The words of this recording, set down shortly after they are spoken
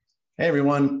Hey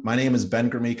everyone, my name is Ben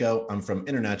Gromiko. I'm from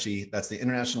INTERNACHI. That's the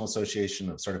International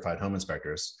Association of Certified Home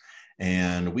Inspectors.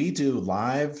 And we do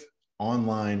live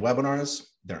online webinars.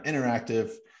 They're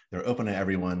interactive, they're open to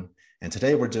everyone. And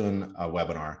today we're doing a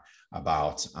webinar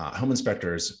about home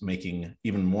inspectors making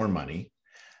even more money.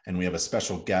 And we have a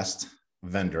special guest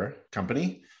vendor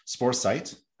company,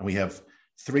 Sporecyte, and we have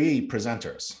three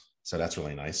presenters. So that's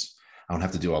really nice. I don't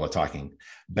have to do all the talking.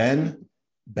 Ben,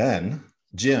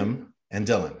 Jim, and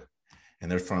Dylan. And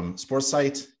they're from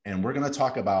Sporecyte, and we're going to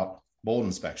talk about mold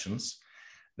inspections.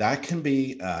 That can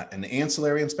be an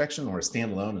ancillary inspection or a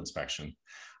standalone inspection.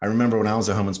 I remember when I was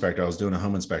a home inspector, I was doing a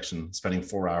home inspection, spending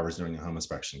 4 hours doing a home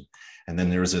inspection. And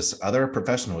then there was this other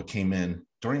professional who came in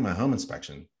during my home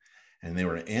inspection, and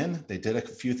they did a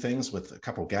few things with a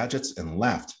couple of gadgets and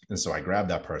left. And so I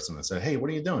grabbed that person and said, "Hey, what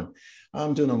are you doing?"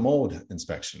 "I'm doing a mold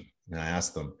inspection." And I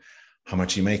asked them, "How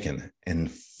much are you making?"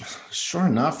 And sure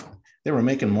enough, they were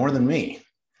making more than me.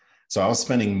 So I was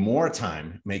spending more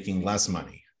time making less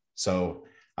money. So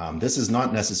this is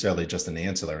not necessarily just an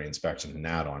ancillary inspection, an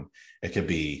add-on. It could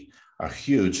be a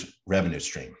huge revenue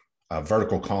stream, a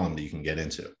vertical column that you can get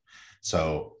into.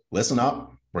 So listen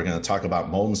up. We're going to talk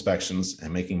about mold inspections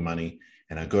and making money,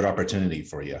 and a good opportunity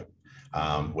for you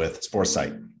with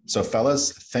Sporecyte. So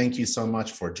fellas, thank you so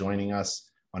much for joining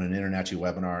us on an INTERNACHI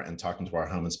webinar and talking to our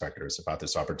home inspectors about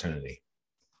this opportunity.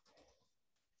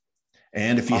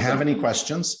 And if you have any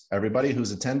questions, everybody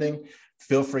who's attending,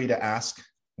 feel free to ask.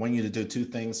 I want you to do two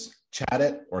things: chat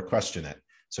it or question it.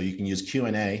 So you can use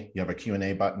Q&A. You have a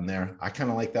Q&A button there. I kind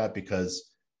of like that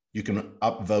because you can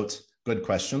upvote good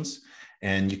questions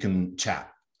and you can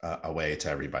chat away to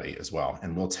everybody as well.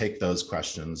 And we'll take those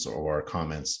questions or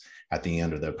comments at the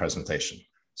end of the presentation.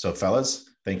 So fellas,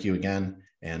 thank you again.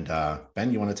 And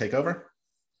Ben, you want to take over?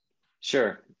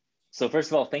 Sure. So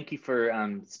first of all, thank you for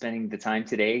spending the time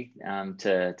today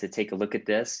to take a look at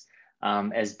this.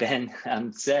 As Ben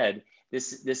said,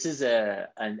 this is a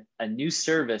new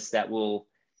service that will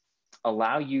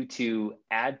allow you to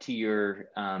add to your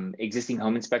existing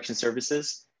home inspection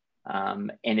services,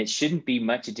 and it shouldn't be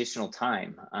much additional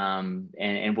time.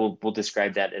 And we'll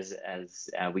describe that as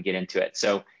we get into it.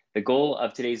 So the goal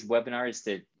of today's webinar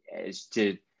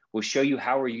we'll show you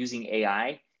how we're using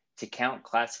AI to count,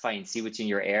 classify, and see what's in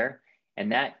your air.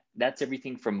 And that's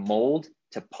everything from mold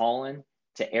to pollen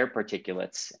to air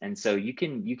particulates. And so you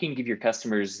can give your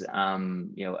customers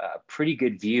a pretty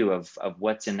good view of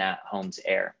what's in that home's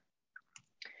air.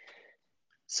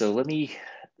 So let me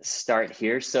start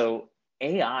here. So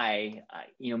AI,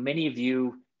 many of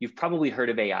you've probably heard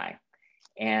of AI.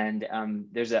 And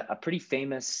there's a pretty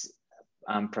famous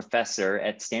professor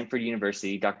at Stanford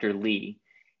University, Dr. Lee.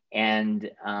 And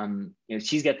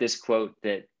she's got this quote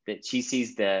that she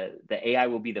sees the AI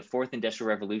will be the fourth industrial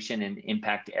revolution and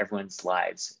impact everyone's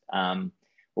lives.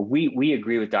 We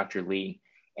agree with Dr. Lee.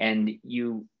 And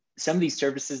some of these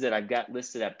services that I've got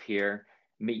listed up here,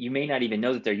 you may not even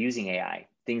know that they're using AI.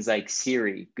 Things like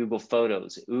Siri, Google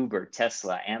Photos, Uber,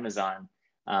 Tesla, Amazon,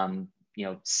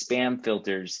 spam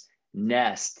filters,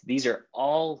 Nest. These are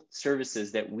all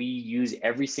services that we use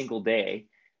every single day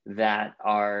that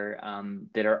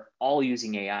are all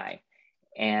using AI.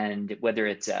 And whether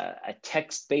it's a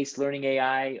text-based learning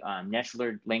AI,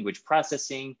 natural language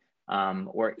processing,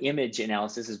 or image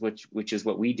analysis, which is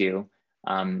what we do,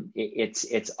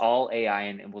 it's all AI,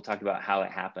 and we'll talk about how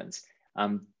it happens.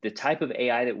 The type of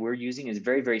AI that we're using is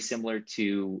very, very similar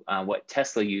to what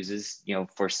Tesla uses,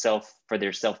 for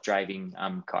their self-driving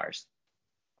cars.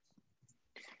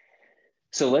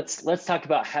 So let's talk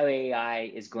about how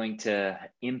AI is going to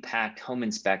impact home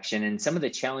inspection and some of the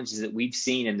challenges that we've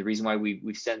seen, and the reason why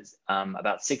we've spent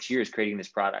about 6 years creating this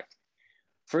product.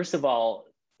 First of all,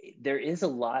 there is a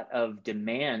lot of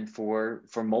demand for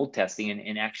mold testing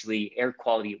and actually air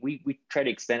quality. We try to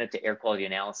expand it to air quality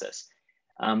analysis.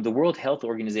 The World Health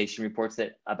Organization reports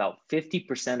that about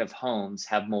 50% of homes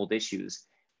have mold issues,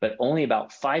 but only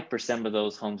about 5% of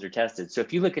those homes are tested. So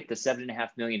if you look at the 7.5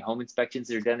 million home inspections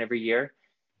that are done every year,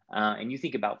 and you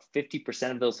think about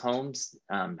 50% of those homes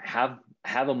have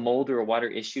a mold or a water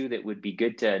issue that would be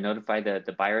good to notify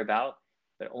the buyer about,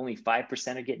 but only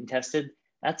 5% are getting tested.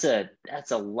 That's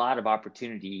a lot of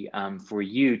opportunity for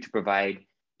you to provide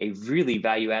a really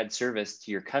value-add service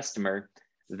to your customer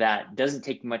that doesn't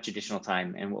take much additional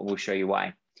time, and we'll show you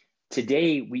why.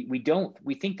 Today,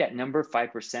 we think that number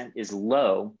 5% is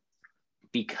low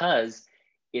because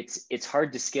it's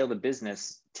hard to scale the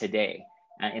business today.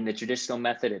 In the traditional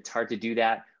method, it's hard to do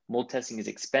that. Mold testing is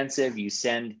expensive. You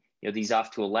send these off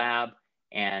to a lab,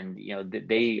 and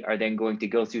they are then going to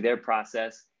go through their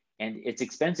process, and it's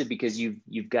expensive because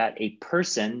you've got a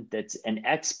person that's an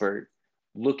expert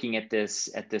looking at this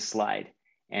slide.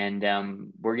 And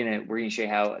we're gonna show you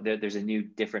how there's a new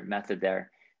different method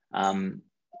there.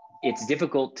 It's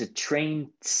difficult to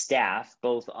train staff,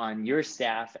 both on your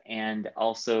staff and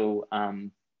also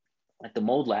at the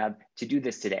mold lab, to do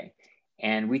this today.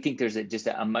 And we think there's just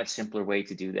a much simpler way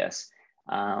to do this.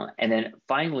 And then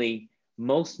finally,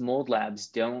 most mold labs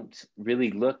don't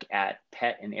really look at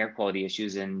pet and air quality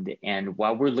issues. And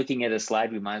while we're looking at a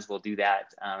slide, we might as well do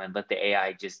that and let the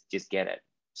AI just get it.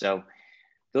 So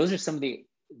those are some of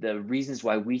the reasons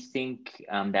why we think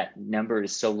that number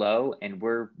is so low. And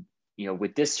we're,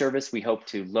 with this service, we hope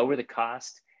to lower the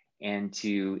cost and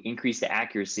to increase the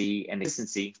accuracy and the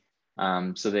consistency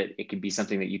so that it can be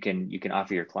something that you can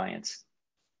offer your clients.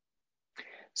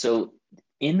 So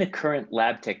in the current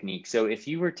lab technique, so if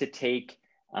you were to take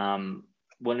one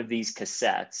of these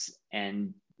cassettes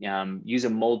and use a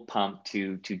mold pump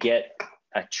to get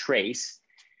a trace,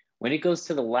 when it goes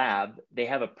to the lab, they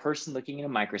have a person looking in a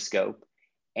microscope,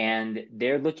 and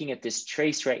they're looking at this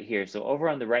trace right here. So over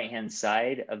on the right-hand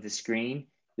side of the screen,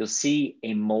 you'll see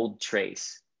a mold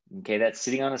trace. Okay, that's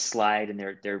sitting on a slide, and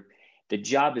the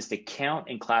job is to count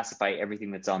and classify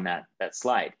everything that's on that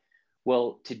slide.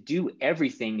 Well, to do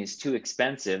everything is too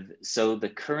expensive. So the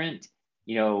current,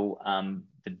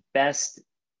 the best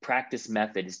practice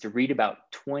method is to read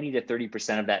about 20 to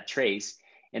 30% of that trace,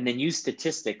 and then use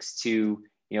statistics to,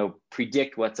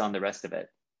 predict what's on the rest of it.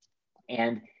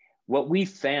 And what we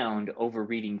found over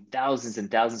reading thousands and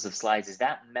thousands of slides is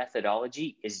that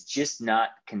methodology is just not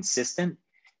consistent,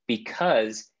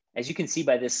 because as you can see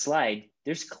by this slide,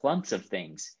 there's clumps of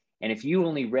things. And if you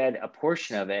only read a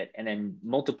portion of it and then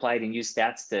multiplied and used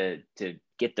stats to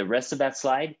get the rest of that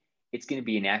slide, it's going to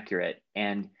be inaccurate.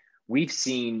 And we've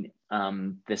seen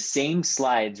the same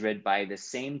slides read by the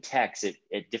same text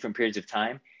at different periods of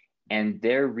time, and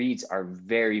their reads are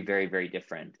very, very, very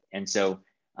different. And so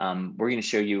we're going to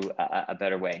show you a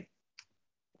better way.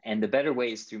 And the better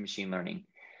way is through machine learning.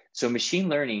 So machine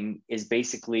learning is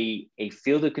basically a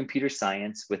field of computer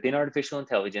science within artificial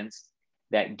intelligence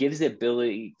that gives the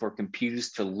ability for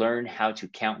computers to learn how to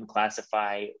count and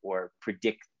classify or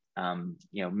predict,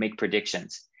 make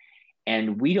predictions.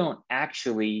 And we don't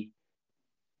actually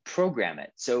program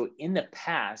it. So in the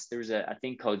past, there was a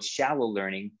thing called shallow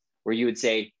learning, where you would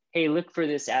say, hey, look for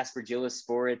this Aspergillus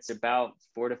spore. It's about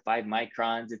 4 to 5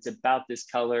 microns. It's about this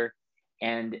color.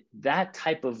 And that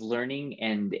type of learning,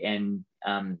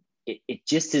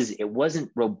 it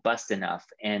wasn't robust enough.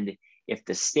 And if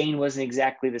the stain wasn't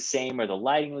exactly the same or the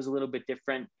lighting was a little bit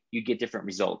different, you get different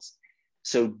results.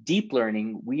 So deep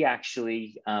learning, we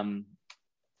actually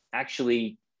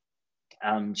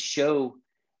show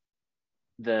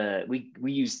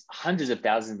we use hundreds of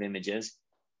thousands of images,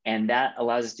 and that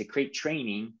allows us to create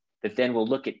training that then will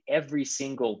look at every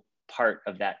single part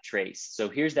of that trace. So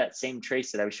here's that same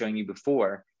trace that I was showing you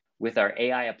before with our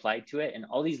AI applied to it. And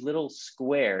all these little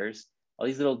squares, all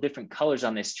these little different colors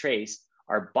on this trace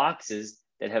are boxes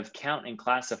that have count and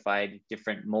classified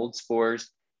different mold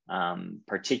spores,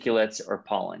 particulates, or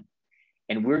pollen.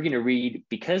 And we're going to read,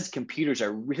 because computers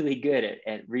are really good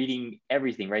at reading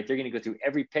everything, right? They're going to go through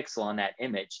every pixel on that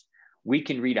image. We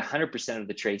can read 100% of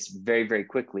the trace very, very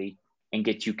quickly and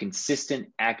get you consistent,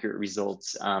 accurate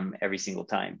results every single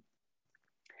time.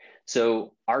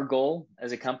 So our goal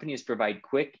as a company is provide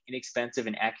quick, inexpensive,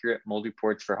 and accurate mold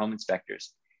reports for home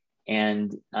inspectors.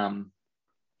 And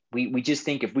we just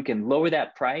think if we can lower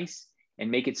that price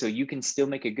and make it so you can still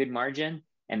make a good margin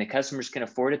and the customers can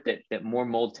afford it, that more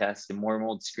mold tests and more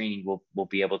mold screening will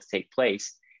be able to take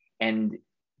place. And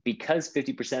because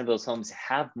 50% of those homes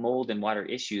have mold and water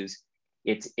issues,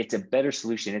 it's a better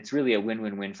solution. It's really a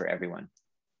win-win-win for everyone.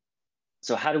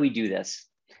 So how do we do this?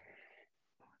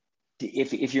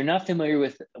 If you're not familiar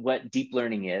with what deep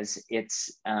learning is,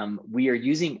 we are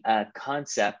using a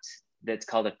concept that's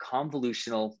called a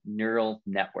convolutional neural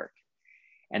network.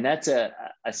 And that's a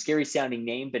scary sounding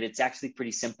name, but it's actually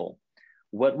pretty simple.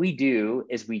 What we do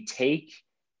is we take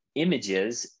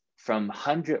images from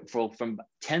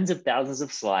tens of thousands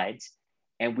of slides,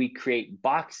 and we create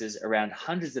boxes around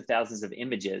hundreds of thousands of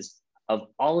images of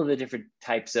all of the different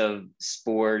types of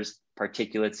spores,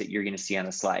 particulates that you're going to see on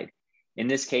a slide. In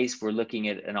this case, we're looking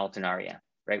at an alternaria,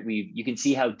 right? You can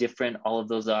see how different all of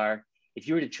those are. If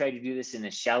you were to try to do this in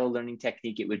a shallow learning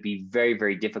technique, it would be very,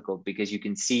 very difficult, because you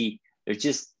can see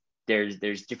there's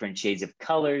different shades of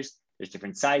colors, there's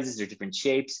different sizes, there's different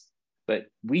shapes. But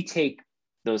we take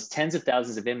those tens of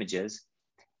thousands of images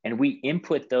and we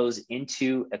input those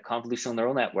into a convolutional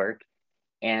neural network,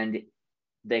 and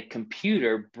the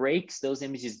computer breaks those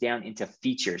images down into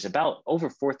features, about over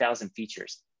 4,000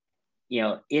 features.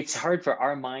 it's hard for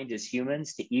our mind as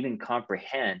humans to even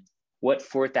comprehend what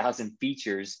 4,000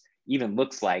 features even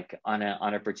looks like on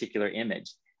a particular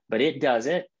image, but it does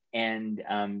it. And,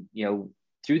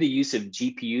 through the use of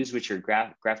GPUs, which are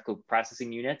graphical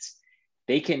processing units,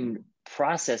 they can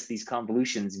process these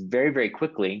convolutions very, very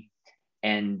quickly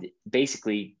and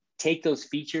basically take those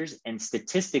features and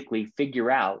statistically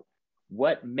figure out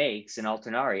what makes an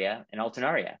alternaria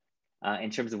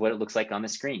in terms of what it looks like on the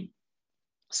screen.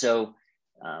 So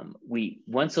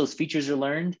once those features are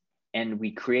learned and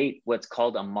we create what's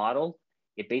called a model,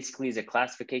 it basically is a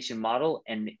classification model,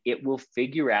 and it will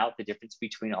figure out the difference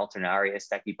between alternaria,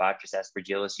 stachybotrys,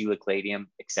 aspergillus, euclideum,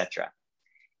 etc.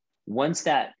 Once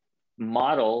that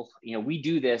model,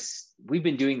 we've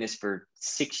been doing this for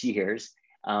 6 years,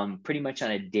 pretty much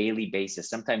on a daily basis,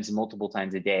 sometimes multiple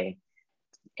times a day.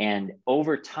 And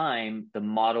over time, the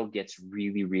model gets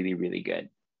really, really, really good.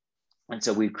 And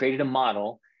so we've created a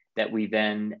model that we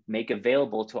then make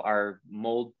available to our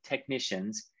mold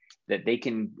technicians, that they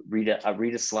can read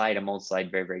a mold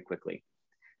slide very, very quickly.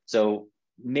 So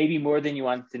maybe more than you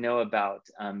want to know about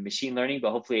machine learning,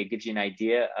 but hopefully it gives you an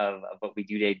idea of what we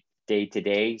do day to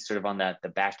day, sort of on the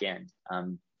back end,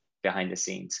 behind the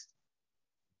scenes.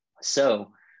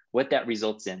 So what that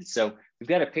results in. So we've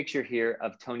got a picture here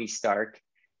of Tony Stark.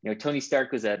 Tony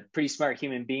Stark was a pretty smart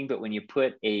human being, but when you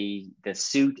put the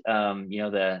suit,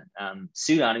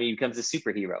 suit on him, he becomes a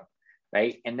superhero,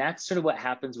 right? And that's sort of what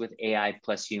happens with AI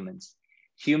plus humans.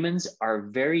 Humans are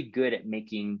very good at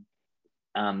making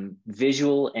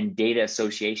visual and data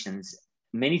associations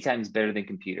many times better than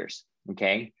computers,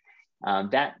 okay?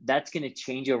 That's going to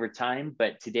change over time,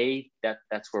 but today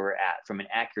that's where we're at from an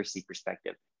accuracy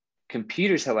perspective.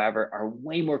 Computers, however, are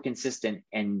way more consistent,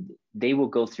 and they will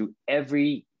go through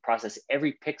process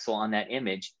every pixel on that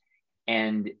image,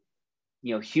 and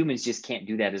humans just can't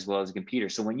do that as well as a computer.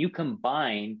 So when you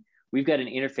combine, we've got an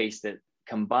interface that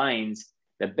combines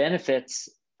the benefits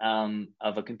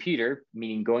of a computer,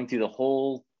 meaning going through the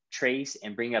whole trace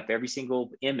and bring up every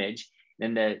single image.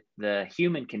 Then the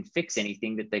human can fix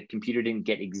anything that the computer didn't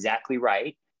get exactly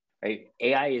right.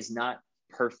 AI is not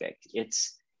perfect.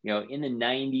 It's in the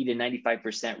 90 to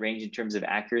 95% range in terms of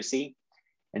accuracy.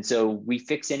 And so we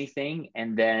fix anything,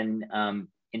 and then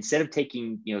instead of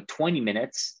taking 20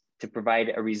 minutes to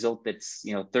provide a result that's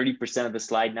 30% of the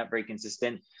slide not very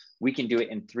consistent, we can do it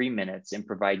in 3 minutes and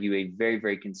provide you a very,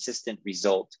 very consistent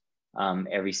result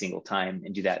every single time,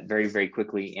 and do that very, very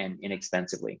quickly and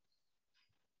inexpensively.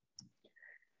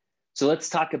 So let's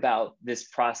talk about this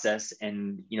process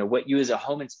and what you as a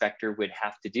home inspector would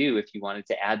have to do if you wanted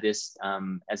to add this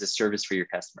as a service for your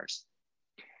customers.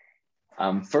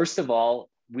 First of all,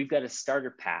 we've got a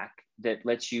starter pack that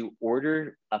lets you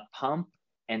order a pump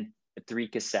and 3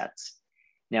 cassettes.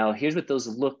 Now, here's what those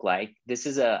look like. This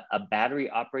is a battery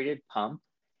operated pump,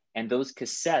 and those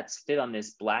cassettes fit on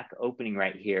this black opening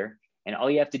right here. And all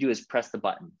you have to do is press the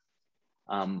button.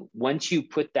 Once you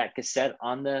put that cassette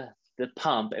on the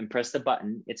pump and press the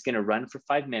button, it's going to run for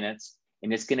 5 minutes,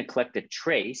 and it's going to collect a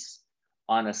trace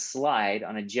on a slide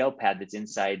on a gel pad that's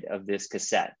inside of this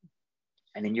cassette.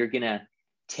 And then you're going to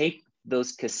take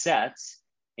those cassettes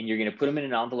and you're going to put them in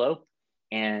an envelope.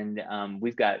 And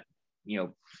we've got,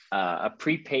 a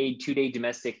prepaid 2-day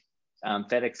domestic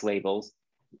FedEx labels,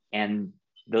 and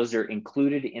those are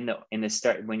included in the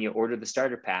start when you order the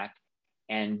starter pack.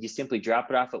 And you simply drop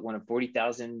it off at one of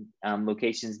 40,000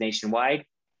 locations nationwide,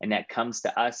 and that comes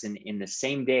to us. And in the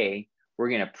same day, we're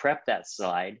going to prep that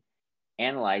slide,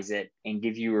 analyze it, and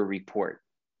give you a report.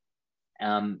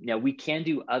 Now we can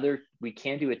do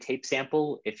a tape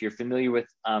sample if you're familiar with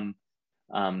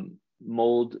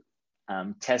mold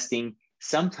testing.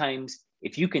 Sometimes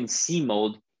if you can see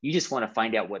mold, you just want to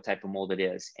find out what type of mold it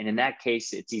is. And in that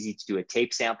case, it's easy to do a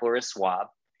tape sample or a swab,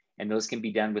 and those can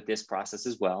be done with this process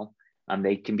as well.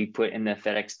 They can be put in the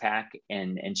FedEx pack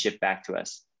and shipped back to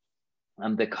us.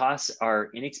 The costs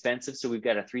are inexpensive. So we've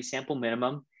got a 3 sample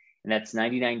minimum, and that's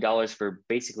 $99 for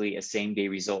basically a same day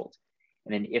result.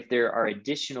 And then if there are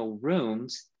additional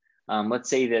rooms, let's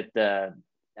say that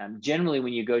generally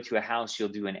when you go to a house, you'll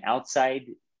do an outside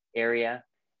area,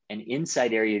 an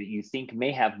inside area that you think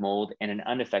may have mold, and an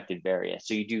unaffected area.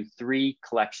 So you do 3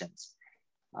 collections.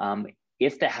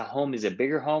 If the home is a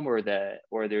bigger home, or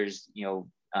there's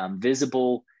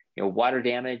visible water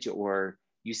damage, or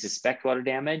you suspect water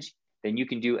damage, then you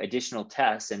can do additional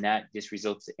tests, and that just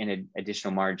results in an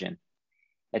additional margin.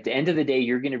 At the end of the day,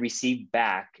 you're going to receive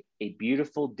back a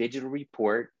beautiful digital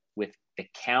report with the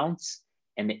counts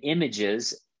and the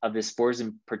images of the spores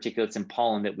and particulates and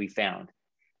pollen that we found.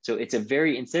 So it's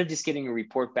instead of just getting a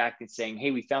report back and saying, hey,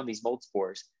 we found these mold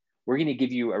spores, we're going to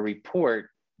give you a report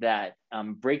that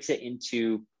breaks it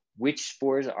into which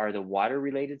spores are the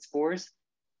water-related spores,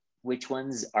 which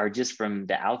ones are just from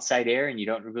the outside air and you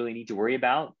don't really need to worry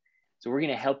about. So we're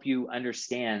going to help you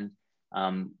understand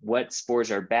what spores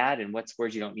are bad and what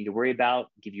spores you don't need to worry about,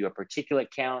 give you a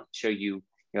particulate count, show you,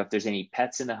 if there's any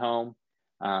pets in the home,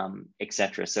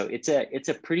 etc. So it's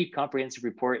a pretty comprehensive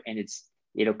report, and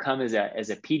it'll come as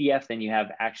a PDF. Then you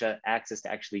have access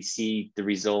to actually see the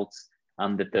results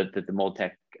that the mold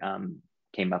tech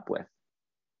came up with.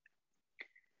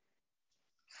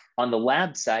 On the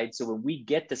lab side, so when we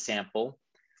get the sample,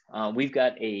 we've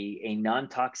got a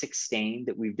non-toxic stain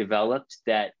that we've developed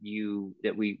that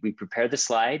we prepare the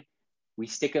slide, we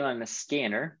stick it on a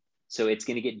scanner, so it's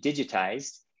going to get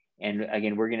digitized, and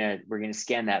again we're gonna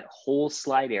scan that whole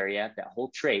slide area, that whole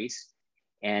trace,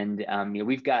 and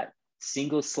we've got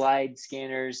single slide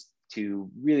scanners to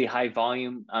really high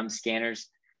volume scanners,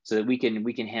 so that we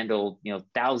can handle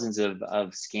thousands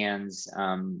of scans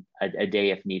a day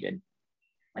if needed.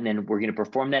 And then we're going to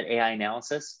perform that AI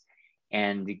analysis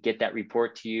and get that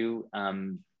report to you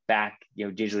back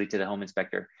digitally to the home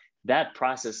inspector. That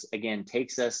process again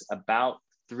takes us about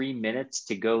 3 minutes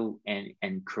to go and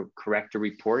correct a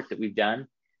report that we've done.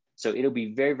 So it'll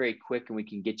be very, very quick, and we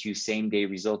can get you same day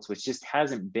results, which just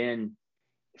hasn't been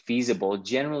feasible.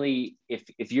 Generally,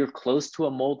 if you're close to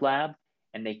a mold lab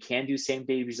and they can do same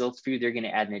day results for you, they're going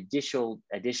to add an additional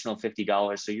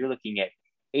 $50. So you're looking at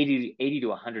 $80 to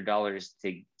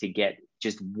 $100 to get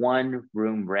just one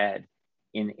room read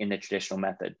in the traditional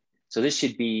method. So this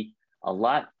should be a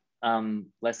lot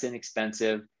less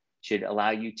inexpensive, should allow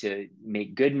you to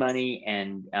make good money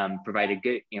and provide a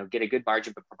good, get a good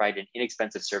margin, but provide an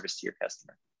inexpensive service to your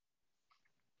customer.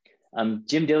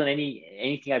 Jim, Dylan,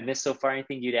 anything I've missed so far?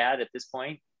 Anything you'd add at this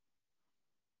point?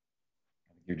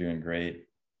 You're doing great.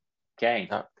 Okay.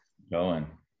 Going.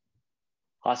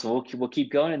 Awesome. We'll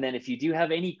keep going, and then if you do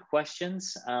have any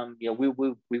questions,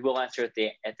 we will answer at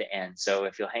the end. So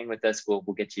if you'll hang with us, we'll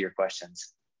get to your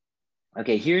questions.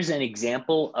 Okay, here's an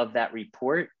example of that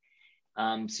report.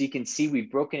 So you can see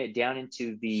we've broken it down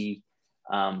into the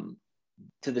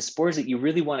spores that you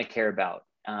really want to care about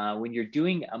when you're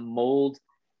doing a mold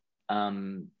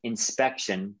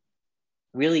inspection.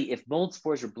 Really, if mold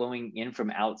spores are blowing in from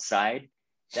outside,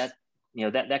 that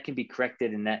can be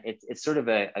corrected, and that it's sort of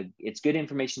it's good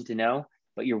information to know.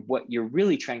 But what you're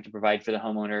really trying to provide for the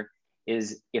homeowner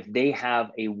is if they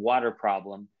have a water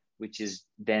problem, which is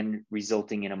then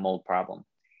resulting in a mold problem.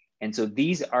 And so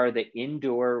these are the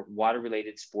indoor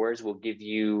water-related spores. We'll give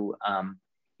you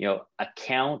a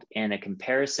count and a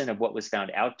comparison of what was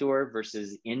found outdoor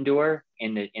versus indoor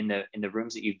in the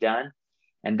rooms that you've done,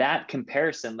 and that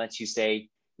comparison lets you say,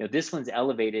 this one's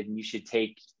elevated, and you should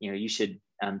take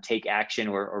take action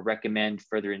or recommend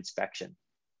further inspection.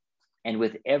 And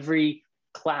with every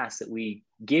class that we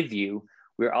give you,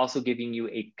 we're also giving you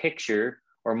a picture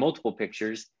or multiple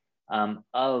pictures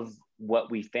of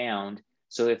what we found.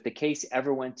 So if the case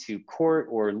ever went to court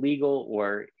or legal,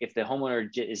 or if the homeowner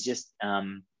is just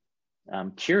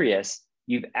curious,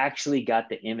 you've actually got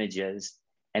the images.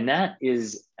 And that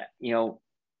is,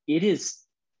 it is,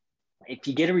 if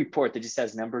you get a report that just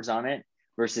has numbers on it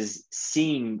versus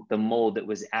seeing the mold that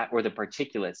was or the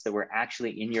particulates that were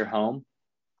actually in your home,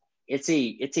 it's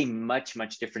a much,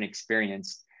 much different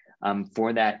experience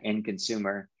for that end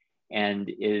consumer, and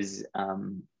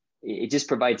it just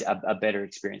provides a better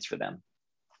experience for them.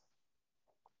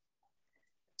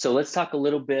 So let's talk a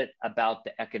little bit about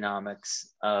the economics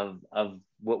of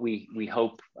what we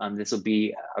hope this will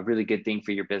be a really good thing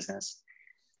for your business.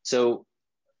 So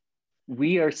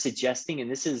we are suggesting,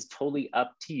 and this is totally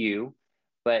up to you,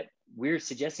 but we're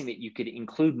suggesting that you could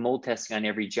include mold testing on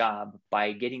every job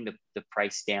by getting the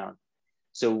price down.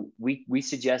 So we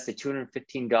suggest a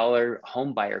 $215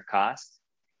 home buyer cost.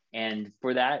 And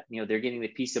for that, they're getting the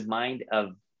peace of mind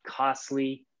of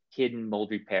costly hidden mold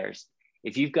repairs.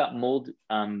 If you've got mold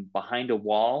behind a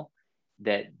wall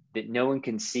that no one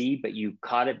can see, but you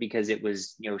caught it because it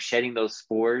was shedding those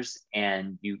spores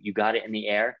and you got it in the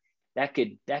air, that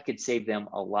could save them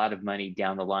a lot of money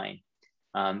down the line.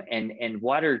 And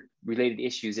water related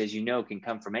issues, as you know, can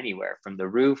come from anywhere, from the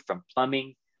roof, from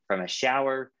plumbing, from a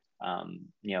shower.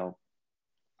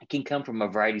 It can come from a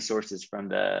variety of sources, from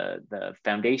the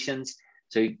foundations.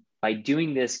 So by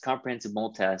doing this comprehensive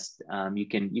mold test, you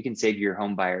can save your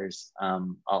home buyers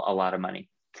a lot of money.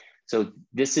 So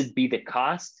this would be the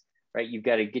cost, right? You've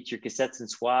got to get your cassettes and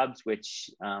swabs, which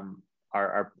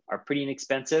are pretty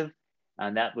inexpensive.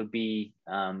 And that would be,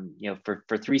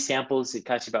 for 3 samples, it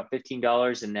costs you about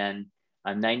 $15, and then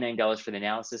 $99 for the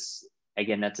analysis.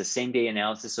 Again, that's a same day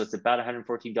analysis. So it's about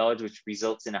 $114, which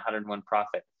results in $101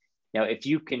 profit. Now, if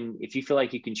you feel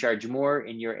like you can charge more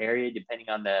in your area, depending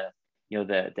on the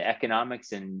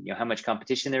economics and how much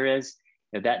competition there is,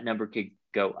 that number could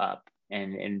go up.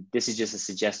 And this is just a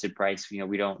suggested price.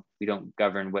 We don't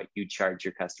govern what you charge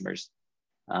your customers.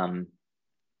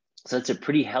 So it's a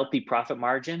pretty healthy profit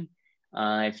margin.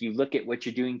 If you look at what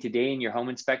you're doing today in your home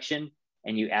inspection,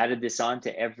 and you added this on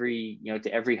to every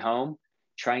home,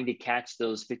 trying to catch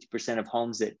those 50% of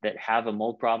homes that have a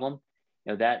mold problem,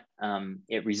 that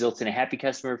it results in a happy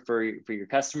customer for your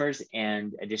customers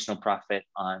and additional profit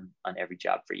on every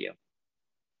job for you.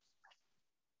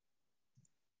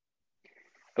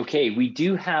 Okay, we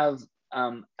do have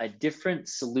a different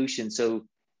solution. So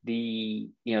the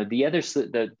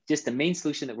main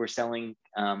solution that we're selling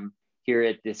here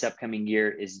at this upcoming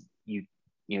year is you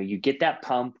get that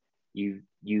pump, you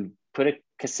put a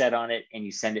cassette on it, and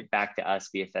you send it back to us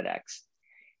via FedEx.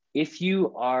 If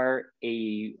you are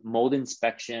a mold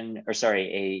inspection, or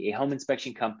sorry, a home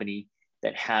inspection company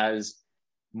that has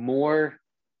more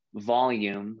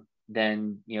volume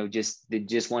than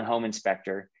just one home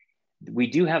inspector, we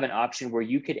do have an option where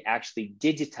you could actually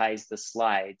digitize the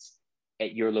slides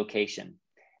at your location.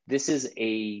 This is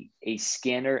a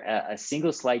scanner, a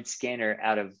single slide scanner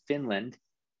out of Finland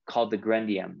called the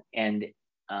Grundium, and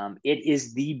it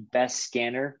is the best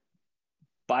scanner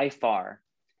by far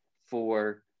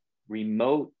for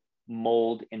remote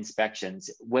mold inspections.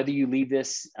 Whether you leave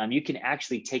this, you can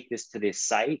actually take this to this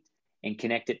site and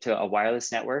connect it to a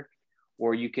wireless network,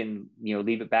 or you can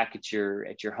leave it back at your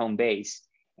home base.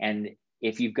 And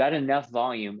if you've got enough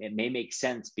volume, it may make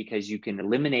sense because you can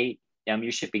eliminate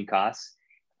your shipping costs.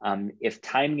 If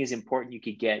timing is important, you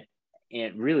could get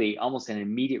really almost an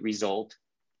immediate result.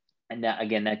 And that,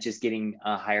 again, that's just getting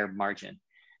a higher margin.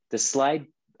 The slide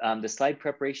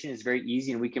preparation is very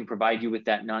easy, and we can provide you with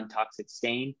that non-toxic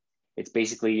stain. It's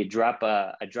basically a drop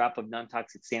of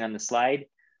non-toxic stain on the slide.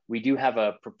 We do have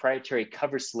a proprietary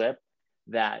cover slip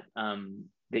that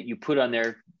you put on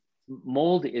there.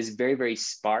 Mold is very, very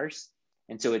sparse,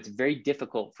 and so it's very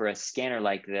difficult for a scanner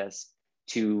like this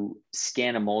to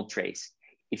scan a mold trace.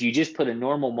 If you just put a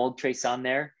normal mold trace on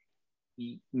there,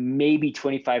 maybe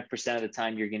 25% of the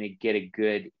time you're going to get a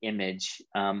good image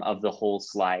of the whole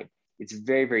slide. It's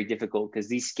very, very difficult because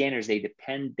these scanners,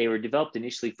 they were developed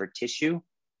initially for tissue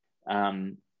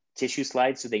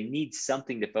slides, so they need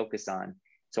something to focus on.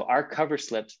 So our cover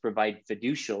slips provide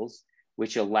fiducials,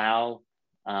 which allow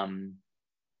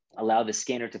the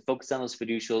scanner to focus on those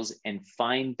fiducials and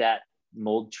find that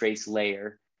mold trace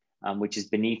layer, which is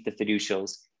beneath the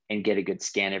fiducials, and get a good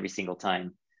scan every single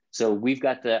time. So we've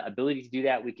got the ability to do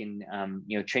that. We can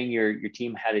train your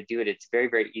team how to do it. It's very,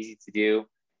 very easy to do.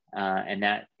 And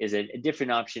that is a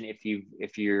different option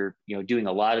if you're doing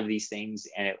a lot of these things,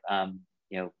 and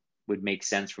it would make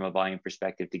sense from a volume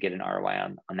perspective to get an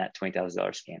ROI on that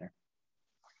 $20,000 scanner.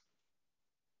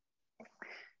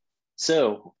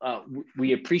 So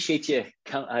we appreciate you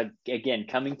again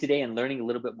coming today and learning a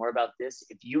little bit more about this.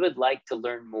 If you would like to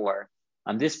learn more,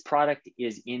 this product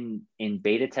is in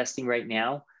beta testing right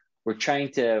now. We're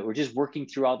just working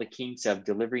through all the kinks of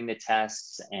delivering the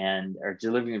tests or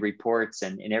delivering the reports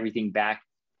and everything back.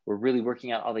 We're really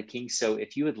working out all the kinks. So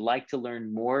if you would like to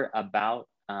learn more about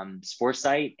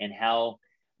Sporecyte and how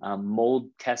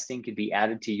mold testing could be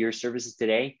added to your services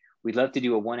today, we'd love to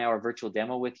do a 1-hour virtual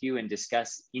demo with you and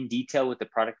discuss in detail with the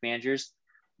product managers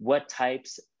what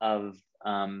types of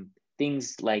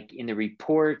things, like in the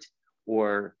report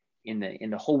or in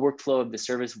the whole workflow of the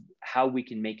service, how we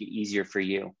can make it easier for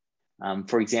you.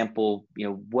 For example,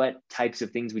 what types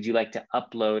of things would you like to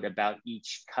upload about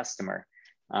each customer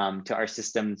to our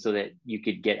system so that you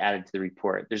could get added to the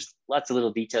report? There's lots of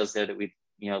little details there that we'd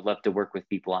love to work with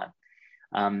people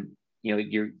on.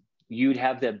 You'd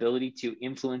have the ability to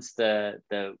influence the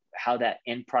how that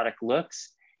end product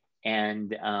looks, and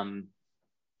then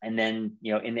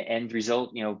in the end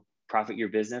result, profit your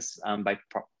business by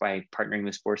partnering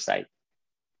with Sporecyte.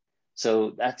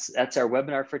 So that's our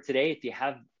webinar for today. If you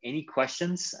have any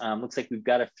questions, looks like we've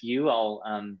got a few. I'll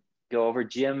go over.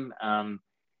 Jim, Dylan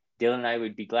and I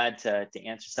would be glad to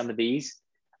answer some of these.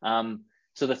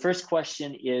 So the first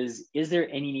question is there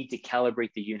any need to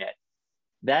calibrate the unit?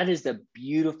 That is the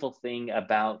beautiful thing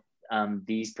about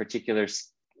these particular,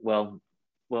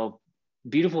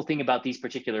 beautiful thing about these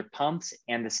particular pumps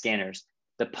and the scanners.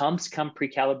 The pumps come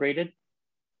pre-calibrated,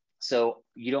 so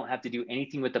you don't have to do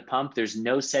anything with the pump. There's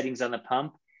no settings on the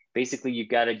pump. Basically, you've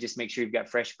got to just make sure you've got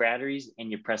fresh batteries and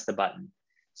you press the button.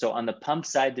 So on the pump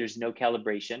side, there's no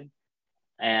calibration.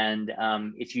 And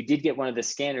if you did get one of the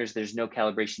scanners, there's no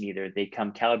calibration either. They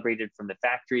come calibrated from the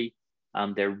factory.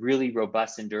 They're really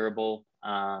robust and durable.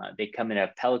 They come in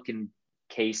a Pelican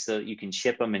case so that you can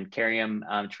ship them and carry them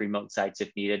to remote sites if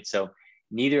needed. So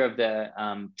neither of the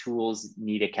tools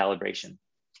need a calibration.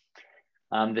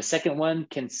 The second one,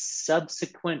 can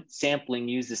subsequent sampling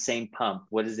use the same pump?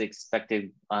 What is the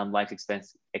expected life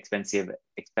expectancy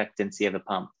of a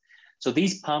pump? So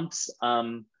these pumps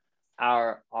can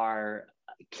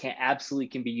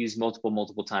be used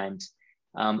multiple times.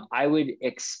 I would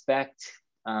expect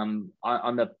on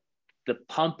the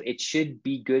pump, it should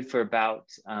be good for about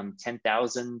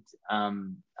 10,000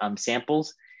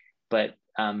 samples, but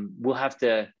we'll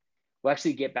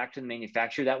actually get back to the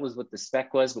manufacturer. That was what the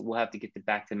spec was, but we'll have to get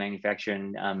back to the manufacturer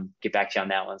and get back to you on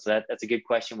that one. So that's a good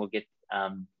question. We'll get,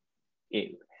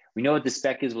 we know what the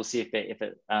spec is. We'll see if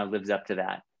it lives up to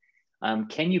that.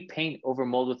 Can you paint over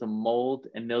mold with a mold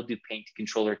and mildew paint to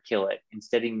control or kill it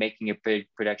instead of making a big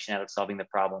production out of solving the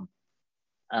problem?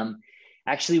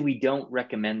 Actually, we don't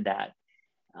recommend that.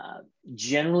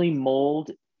 Generally,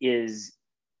 mold is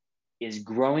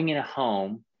growing in a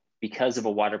home because of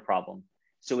a water problem.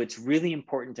 So it's really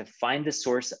important to find the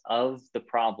source of the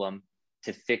problem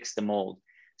to fix the mold.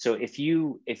 So if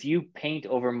you paint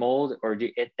over mold,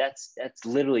 that's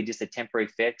literally just a temporary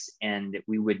fix, and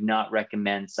we would not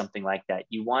recommend something like that.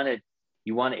 You want to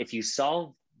if you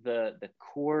solve the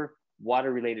core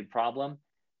water related problem,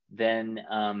 then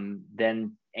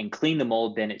and clean the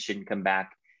mold, then it shouldn't come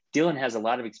back. Dylan has a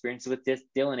lot of experience with this.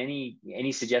 Dylan,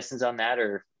 any suggestions on that,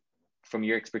 or from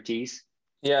your expertise?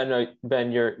 Yeah, no,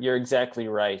 Ben, you're exactly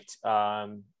right.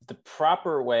 The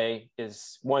proper way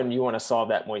is, one, you want to solve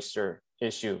that moisture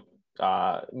issue.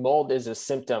 Mold is a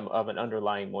symptom of an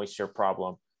underlying moisture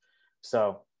problem.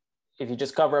 So if you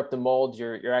just cover up the mold,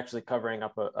 you're actually covering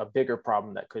up a bigger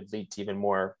problem that could lead to even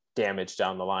more damage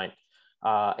down the line.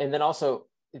 And then also,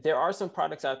 there are some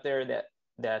products out there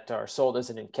that are sold as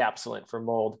an encapsulant for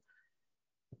mold.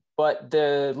 But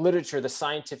the literature, the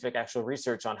scientific actual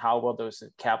research on how well those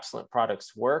encapsulant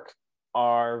products work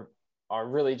are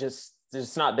really just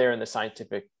not there in the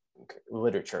scientific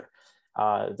literature.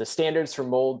 The standards for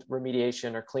mold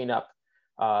remediation or cleanup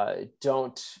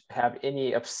don't have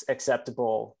any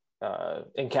acceptable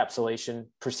encapsulation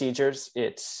procedures.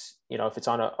 It's, if it's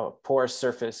on a porous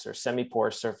surface or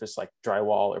semi-porous surface like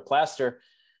drywall or plaster,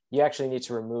 you actually need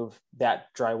to remove that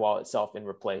drywall itself and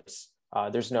replace.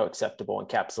 There's no acceptable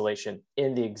encapsulation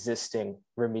in the existing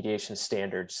remediation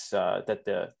standards that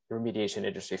the remediation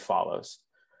industry follows.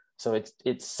 So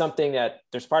it's something that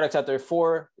there's products out there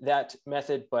for that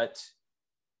method, but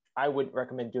I wouldn't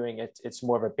recommend doing it. It's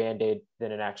more of a Band-Aid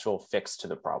than an actual fix to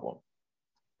the problem.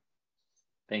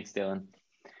 Thanks, Dylan.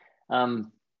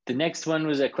 The next one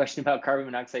was a question about carbon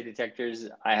monoxide detectors.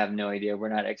 I have no idea. We're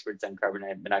not experts on carbon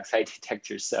monoxide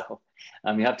detectors, so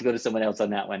you have to go to someone else on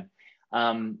that one.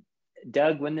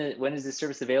 Doug, when is this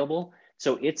service available?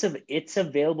 So it's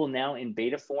available now in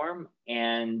beta form,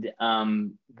 and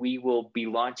we will be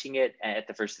launching it at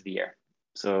the first of the year.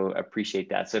 So appreciate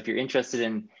that. So if you're interested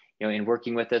in in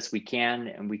working with us, we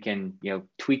can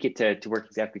tweak it to work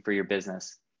exactly for your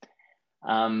business.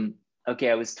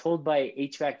 Okay, I was told by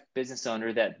HVAC business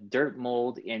owner that dirt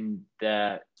mold in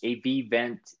the AV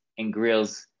vent and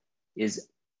grills is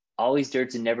always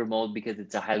dirt and never mold because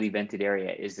it's a highly vented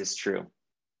area. Is this true?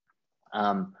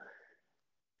 I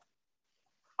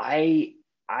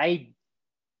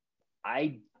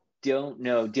don't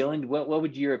know. Dylan, what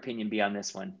would your opinion be on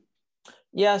this one?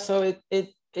 Yeah, so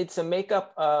it's a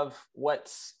makeup of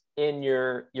what's in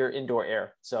your indoor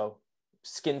air. So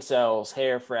skin cells,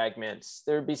 hair fragments,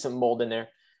 there would be some mold in there.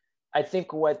 I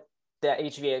think what the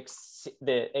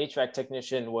HVAC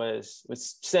technician was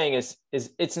saying is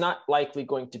it's not likely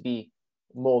going to be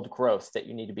mold growth that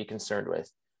you need to be concerned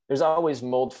with. There's always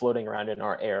mold floating around in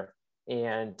our air.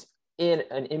 And in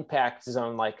an impact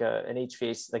zone, like an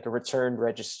HVAC, like a return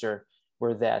register,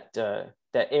 where that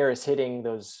air is hitting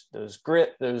those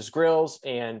grills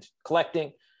and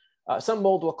collecting, some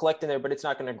mold will collect in there, but it's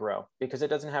not going to grow because it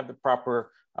doesn't have the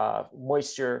proper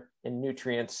moisture and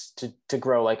nutrients to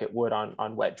grow like it would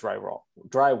on wet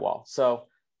drywall. So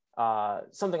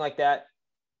something like that,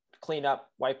 clean up,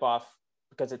 wipe off,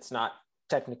 because it's not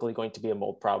technically going to be a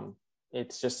mold problem.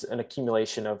 It's just an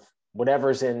accumulation of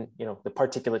whatever's in, the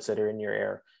particulates that are in your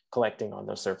air collecting on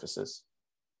those surfaces.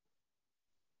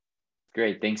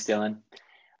 Great, thanks, Dylan.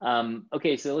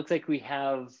 Okay, so it looks like we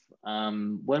have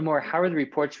one more. How are the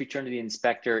reports returned to the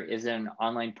inspector? Is there an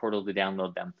online portal to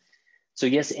download them? So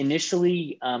yes,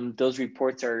 initially those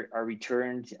reports are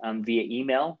returned via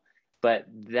email, but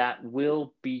that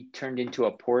will be turned into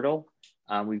a portal.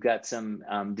 We've got some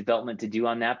development to do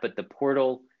on that, but the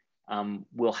portal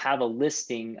will have a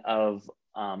listing of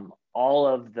all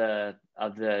of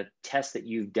the tests that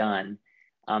you've done,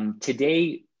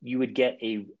 Today, you would get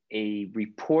a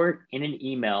report in an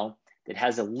email that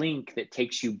has a link that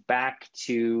takes you back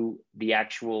to the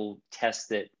actual test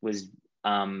that was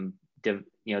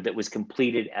that was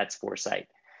completed at Sporecyte.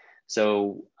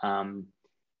 So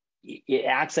it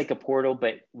acts like a portal,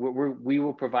 but we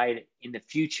will provide in the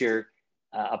future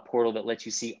a portal that lets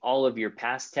you see all of your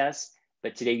past tests.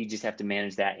 But today you just have to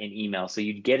manage that in email. So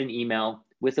you'd get an email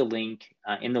with a link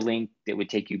in the link that would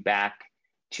take you back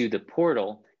to the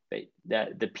portal, but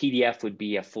the PDF would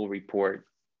be a full report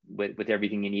with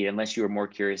everything you need, unless you were more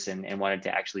curious and wanted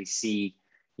to actually see,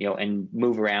 and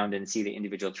move around and see the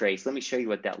individual trace. Let me show you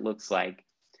what that looks like.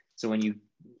 So when you,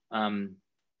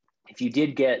 if you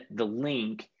did get the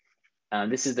link,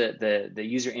 this is the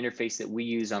user interface that we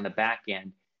use on the back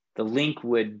end. The link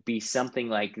would be something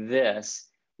like this,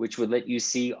 which would let you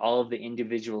see all of the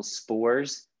individual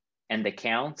spores and the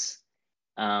counts.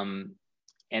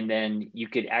 And then you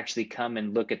could actually come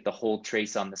and look at the whole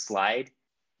trace on the slide.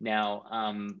 Now,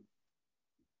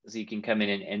 so you can come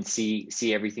in and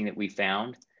see everything that we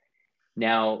found.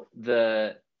 Now,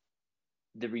 the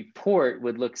report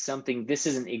would look something, this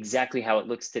isn't exactly how it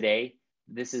looks today.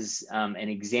 This is an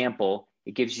example.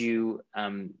 It gives you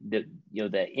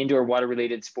the indoor water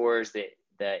related spores,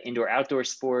 the indoor outdoor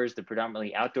spores, the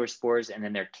predominantly outdoor spores, and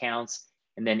then their counts,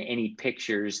 and then any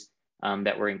pictures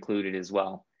that were included as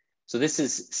well. So this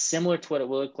is similar to what it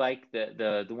will look like.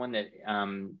 The one that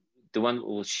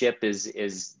will ship is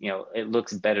it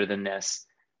looks better than this,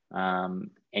 and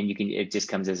it just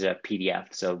comes as a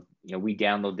PDF. So we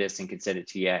download this and can send it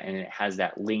to you, and it has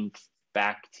that link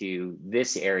back to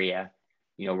this area,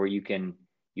 where you can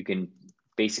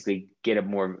basically get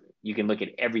you can look at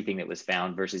everything that was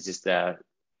found versus just a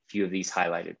few of these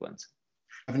highlighted ones.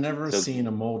 I've never seen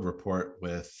a mold report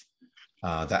with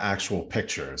the actual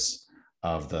pictures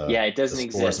of the it doesn't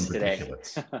exist today.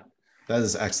 That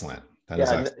is excellent. That is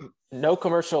excellent. No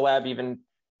commercial lab even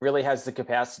really has the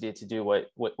capacity to do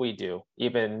what we do.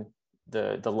 Even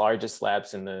the largest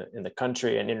labs in the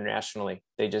country and internationally,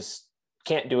 they just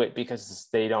can't do it because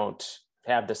they don't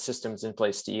have the systems in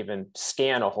place to even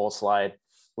scan a whole slide,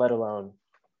 let alone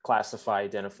classify,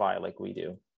 identify like we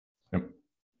do. Yep.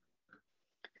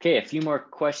 Okay, a few more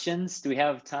questions. Do we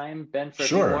have time, Ben, for a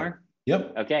few more?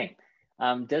 Yep. Okay.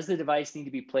 Does the device need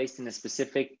to be placed in a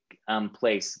specific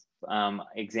place?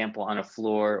 Example, on a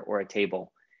floor or a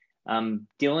table?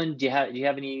 Dylan, do you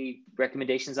have any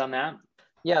recommendations on that?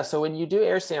 Yeah, so when you do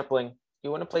air sampling,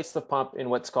 you want to place the pump in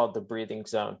what's called the breathing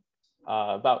zone,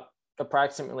 about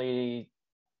approximately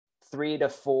 3 to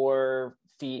 4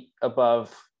 feet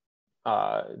above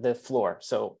the floor.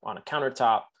 So on a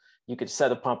countertop, you could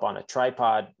set a pump on a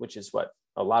tripod, which is what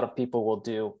a lot of people will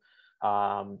do,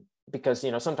 because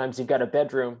sometimes you've got a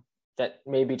bedroom that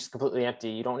may be just completely empty.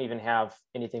 You don't even have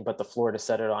anything but the floor to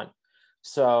set it on.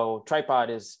 So tripod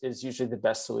is usually the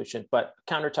best solution, but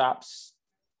countertops,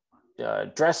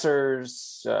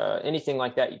 dressers, anything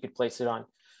like that, you could place it on.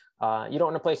 You don't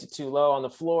want to place it too low on the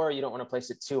floor. You don't want to place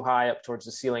it too high up towards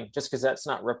the ceiling, just because that's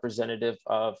not representative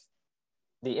of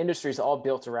the industry. Is all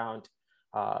built around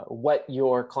what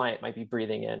your client might be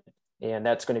breathing in. And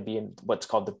that's going to be in what's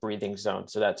called the breathing zone.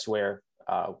 So that's where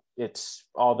it's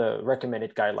all the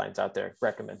recommended guidelines out there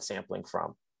recommend sampling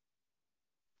from.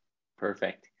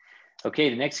 Perfect. Okay,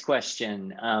 the next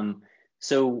question.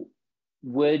 So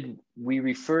would we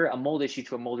refer a mold issue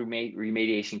to a mold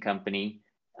remediation company?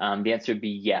 The answer would be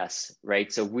yes,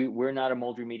 right? So we're not a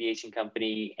mold remediation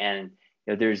company, and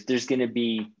there's going to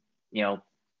be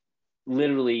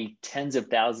literally tens of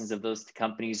thousands of those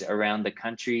companies around the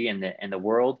country and the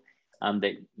world,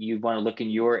 that you want to look in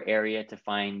your area to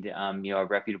find a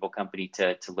reputable company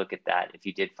to look at that if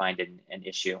you did find an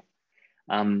issue.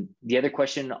 The other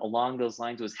question along those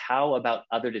lines was, how about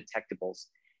other detectables?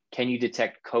 Can you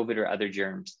detect COVID or other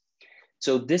germs?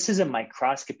 So this is a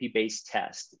microscopy-based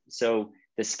test. So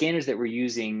the scanners that we're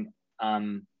using,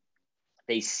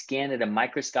 they scan at a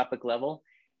microscopic level,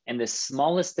 and the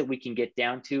smallest that we can get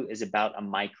down to is about a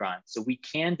micron. So we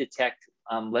can detect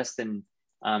less than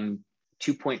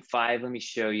 2.5. Let me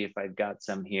show you if I've got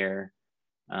some here.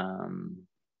 Let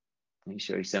me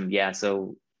show you some. Yeah,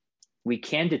 so we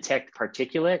can detect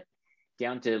particulate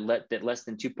down to less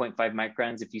than 2.5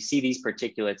 microns. If you see these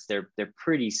particulates, they're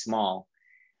pretty small.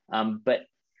 But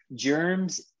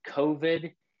germs,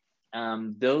 COVID,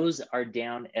 those are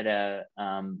down at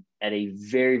a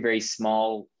very, very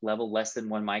small level, less than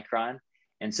 1 micron.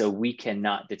 And so we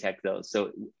cannot detect those.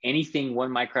 So anything 1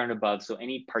 micron above, so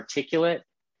any particulate,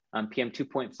 PM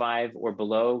 2.5 or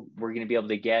below, we're going to be able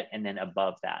to get, and then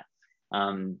above that.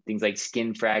 Things like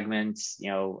skin fragments,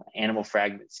 animal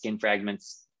fragments, skin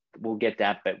fragments, we'll get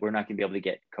that, but we're not going to be able to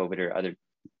get COVID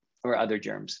or other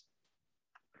germs.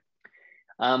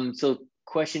 So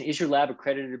question, is your lab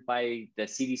accredited by the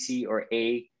CDC or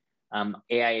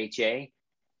AIHA?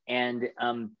 And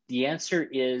the answer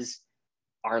is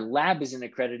our lab isn't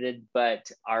accredited, but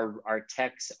our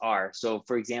techs are. So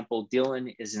for example,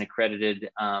 Dylan is an accredited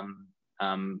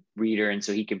reader, and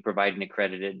so he can provide an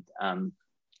accredited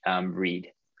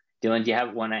read. Dylan, do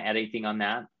you want to add anything on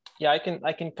that? Yeah, I can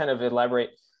kind of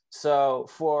elaborate. So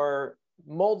for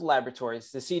mold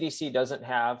laboratories, the CDC doesn't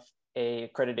have a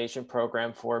accreditation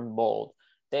program for mold.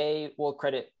 They will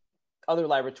accredit other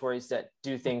laboratories that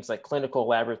do things like clinical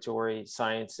laboratory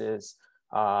sciences,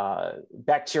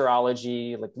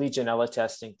 bacteriology, like Legionella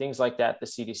testing, things like that. The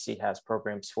CDC has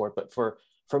programs for, but for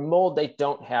mold, they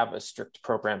don't have a strict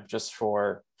program just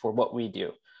for what we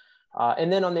do.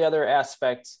 And then on the other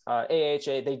aspect,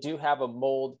 AHA, they do have a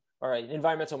mold or an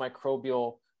environmental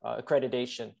microbial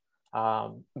accreditation,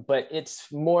 but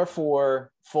it's more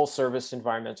for full service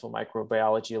environmental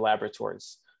microbiology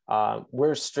laboratories.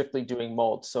 We're strictly doing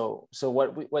mold. So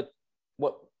what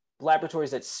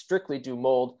laboratories that strictly do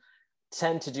mold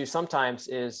tend to do sometimes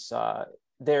is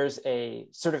there's a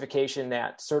certification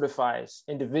that certifies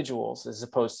individuals as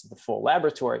opposed to the full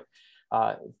laboratory.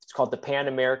 It's called the Pan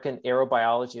American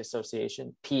Aerobiology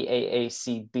Association,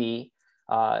 PAACB.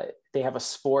 They have a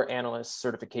spore analyst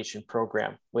certification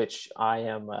program, which I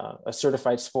am a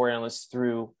certified spore analyst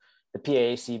through the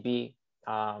PAACB.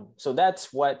 So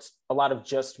that's what a lot of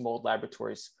just mold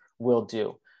laboratories will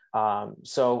do.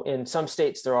 So in some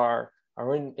states or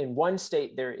in one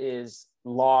state, there is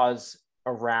laws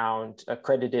around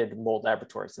accredited mold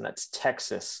laboratories, and that's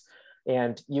Texas.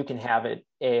 And you can have it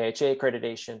AHA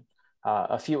accreditation,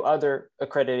 a few other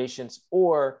accreditations,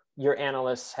 or your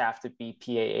analysts have to be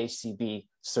PAACB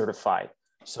certified.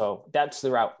 So that's the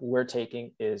route we're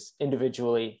taking, is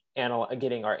individually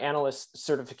getting our analyst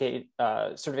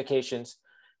certifications,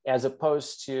 as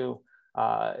opposed to,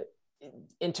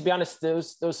 and to be honest,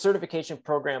 those certification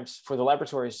programs for the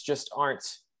laboratories just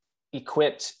aren't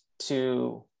equipped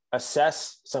to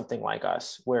assess something like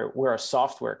us, where we're a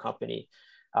software company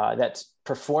that's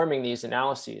performing these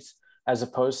analyses, as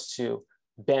opposed to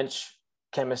bench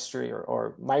chemistry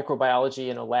or microbiology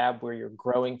in a lab where you're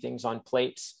growing things on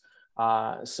plates.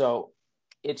 So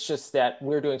it's just that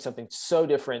we're doing something so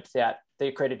different that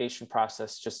the accreditation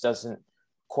process just doesn't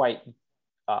quite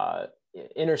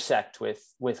intersect with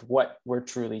what we're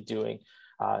truly doing.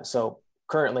 So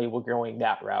currently we're going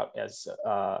that route as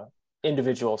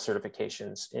individual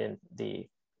certifications in the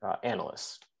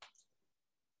analysts.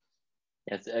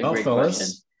 That's a great question.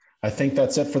 I think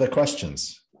that's it for the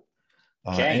questions.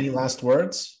 Okay. Any last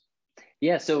words?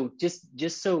 Yeah, so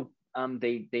just so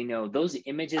they know, those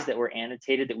images that were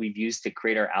annotated that we've used to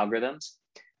create our algorithms,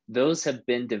 those have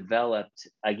been developed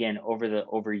again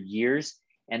over years.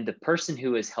 And the person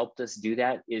who has helped us do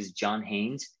that is John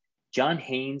Haynes. John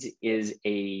Haynes is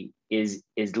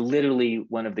literally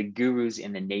one of the gurus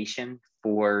in the nation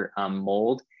for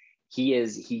mold. He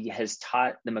has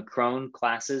taught the Macron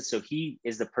classes, so he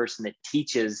is the person that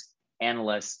teaches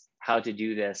analysts how to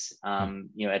do this,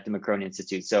 at the Macron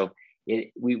Institute. So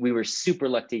we were super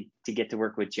lucky to get to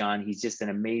work with John. He's just an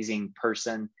amazing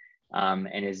person, and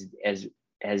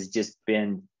has just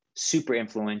been super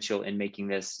influential in making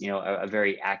this, a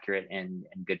very accurate and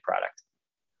good product.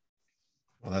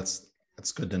 Well, that's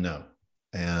good to know.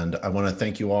 And I want to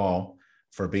thank you all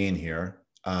for being here.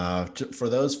 For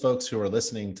those folks who are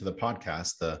listening to the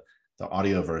podcast, the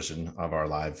audio version of our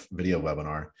live video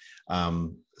webinar,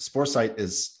 Sporecyte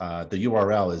is, the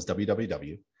URL is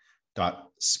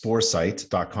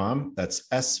www.sporecyte.com. That's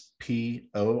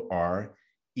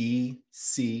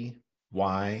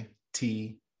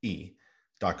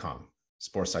SPORECYTE.com,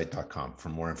 sporecyte.com for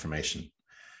more information.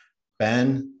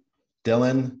 Ben,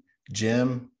 Dylan,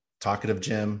 Jim, talkative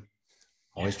Jim,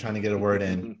 always trying to get a word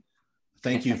in.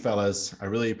 Thank you, fellas. I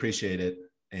really appreciate it.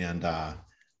 And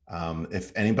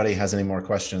if anybody has any more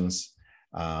questions,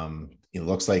 it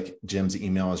looks like Jim's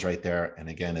email is right there. And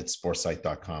again, it's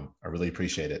sporecyte.com. I really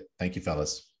appreciate it. Thank you,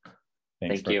 fellas.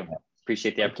 Thank you.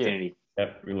 Appreciate the opportunity.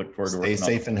 Yep. We look forward to Stay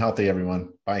safe and healthy,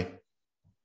 everyone. Bye.